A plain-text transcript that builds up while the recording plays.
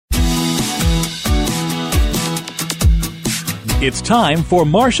It's time for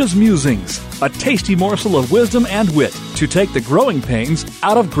Marcia's Musings, a tasty morsel of wisdom and wit to take the growing pains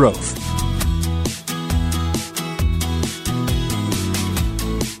out of growth.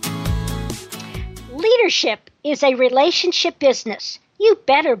 Leadership is a relationship business. You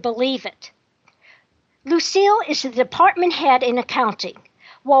better believe it. Lucille is the department head in accounting.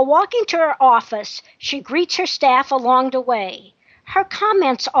 While walking to her office, she greets her staff along the way. Her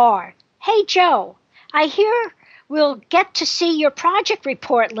comments are, "Hey, Joe, I hear we'll get to see your project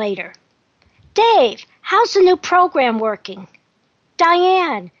report later. Dave, how's the new program working?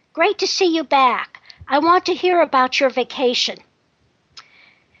 Diane, great to see you back. I want to hear about your vacation."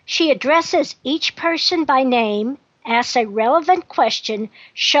 She addresses each person by name, asks a relevant question,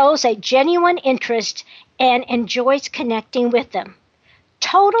 shows a genuine interest, and enjoys connecting with them.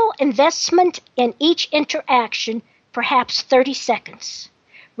 Total investment in each interaction, perhaps 30 seconds.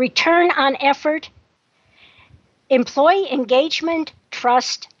 Return on effort, employee engagement,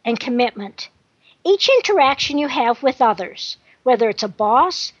 trust, and commitment. Each interaction you have with others, whether it's a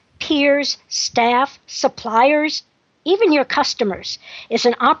boss, peers, staff, suppliers, even your customers, is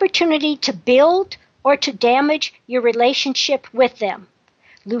an opportunity to build or to damage your relationship with them.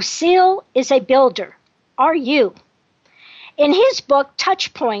 Lucille is a builder. Are you? In his book,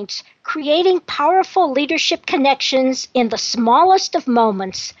 Touchpoints, Creating Powerful Leadership Connections in the Smallest of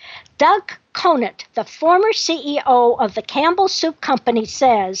Moments, Doug Conant, the former CEO of the Campbell Soup Company,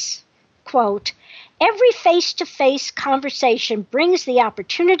 says, quote, "Every face-to-face conversation brings the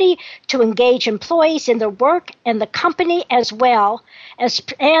opportunity to engage employees in their work and the company as well as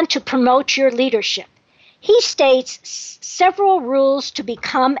and to promote your leadership." He states several rules to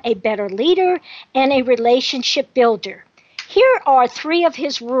become a better leader and a relationship builder. Here are 3 of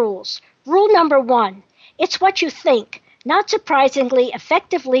his rules. Rule number 1, it's what you think. Not surprisingly,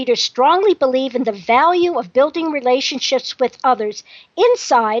 effective leaders strongly believe in the value of building relationships with others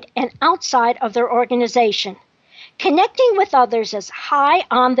inside and outside of their organization. Connecting with others is high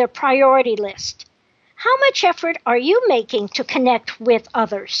on their priority list. How much effort are you making to connect with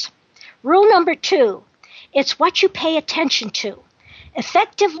others? Rule number 2, it's what you pay attention to.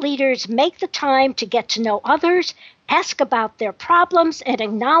 Effective leaders make the time to get to know others, ask about their problems, and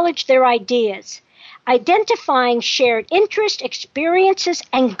acknowledge their ideas. Identifying shared interests, experiences,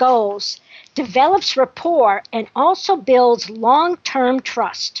 and goals develops rapport and also builds long-term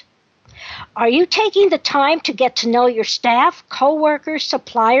trust. Are you taking the time to get to know your staff, coworkers,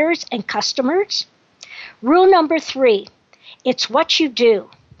 suppliers, and customers? Rule number 3, it's what you do.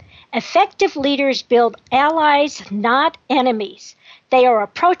 Effective leaders build allies, not enemies. They are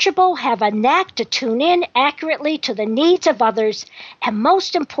approachable, have a knack to tune in accurately to the needs of others, and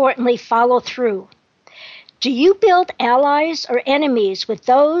most importantly, follow through. Do you build allies or enemies with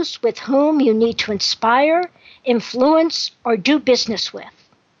those with whom you need to inspire, influence, or do business with?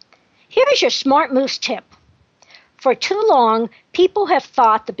 Here's your smart moves tip. For too long, people have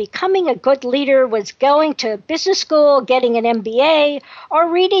thought that becoming a good leader was going to business school, getting an MBA, or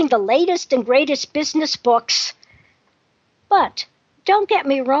reading the latest and greatest business books. But don't get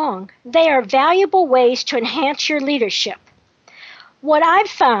me wrong, they are valuable ways to enhance your leadership. What I've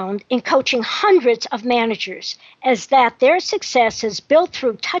found in coaching hundreds of managers is that their success is built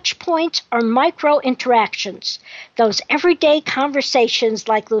through touch points or micro interactions, those everyday conversations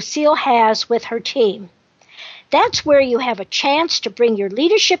like Lucille has with her team. That's where you have a chance to bring your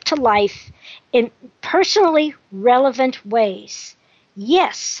leadership to life in personally relevant ways.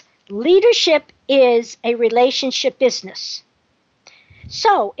 Yes, leadership is a relationship business.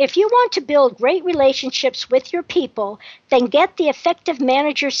 So, if you want to build great relationships with your people, then get the Effective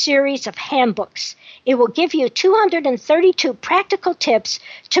Manager series of handbooks. It will give you 232 practical tips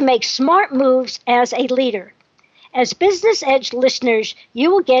to make smart moves as a leader. As Business Edge listeners,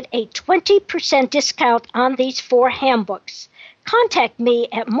 you will get a 20% discount on these 4 handbooks. Contact me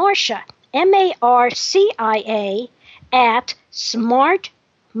at Marcia, Marcia, at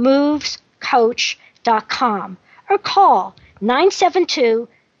smartmovescoach.com or call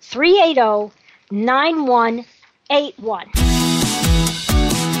 972-380-9181.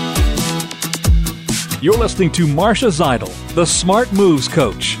 You're listening to Marcia Zeidel, the Smart Moves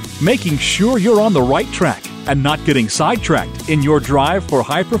Coach, making sure you're on the right track and not getting sidetracked in your drive for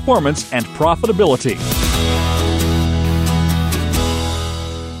high performance and profitability.